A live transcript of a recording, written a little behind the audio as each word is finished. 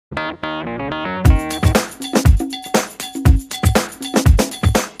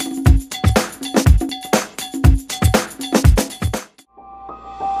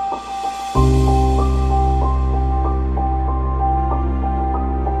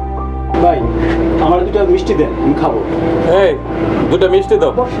ভাই আমার দুটো মিষ্টি দেন, আমি খাবো। এই দুটো মিষ্টি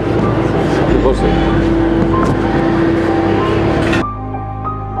দাও। বসে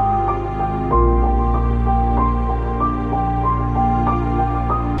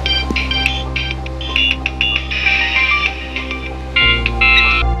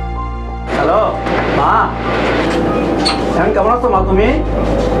হ্যালো মা, এখন কেমন আছো মা তুমি?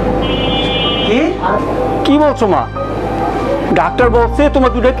 কি বলছো মা? ডাক্তার বলছে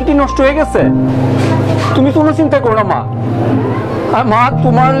তোমার দুটো কিডনি নষ্ট হয়ে গেছে। তুমি কোনো চিন্তা করো না মা। আর মা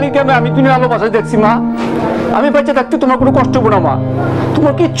তোমার লিগে আমি দুনিয়া আলো বাসায় দেখছি মা। আমি বাচ্চা থাকতে তোমার কোনো কষ্ট হবে না মা,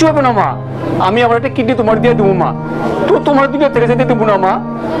 তোমার কিচ্ছু হবে না মা। আমি আমার একটা কিডনি তোমার দিয়ে দেবো মা, তো তোমার দুটো থেকে যেতে দেবো না মা।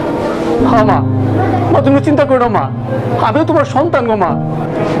 হ্যাঁ মা, মা তুমি চিন্তা করো না মা, আমিও তোমার সন্তান গো মা।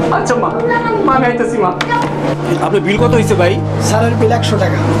 আচ্ছা মা, মা আমি আইতেছি মা। আপনার বিল কত হয়েছে ভাই? স্যারের বিল 100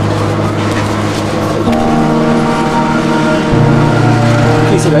 টাকা।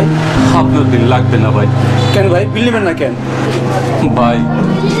 কিসে ভাই? আপনার বিল লাগবে না ভাই। কেন ভাই, বিল নেবেন না কেন? ভাই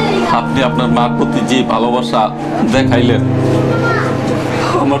আপনি আপনার মার প্রতি যে ভালোবাসা দেখাইলেন,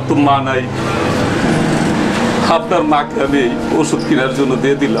 আমার তো মা নাই। আপনার মাকে আমি ওষুধ কেনার জন্য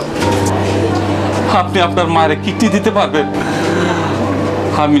দিয়ে দিলাম, আপনি আপনার মায়ের কিডনি দিতে পারবেন।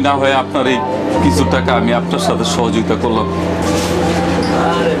 আমি না হয় আপনার এই কিছু টাকা আমি আপনার সাথে সহযোগিতা করলাম।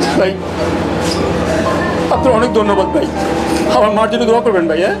 ভাই আপনার অনেক ধন্যবাদ ভাই। আমার মার জন্য দোয়া করবেন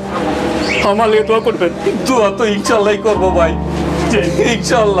ভাই। হ্যাঁ, আমার লেগে দোয়া করবেন। দোয়া তো ইনশাল্লাহ করবো ভাই,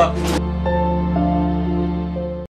 ইনশাল্লাহ।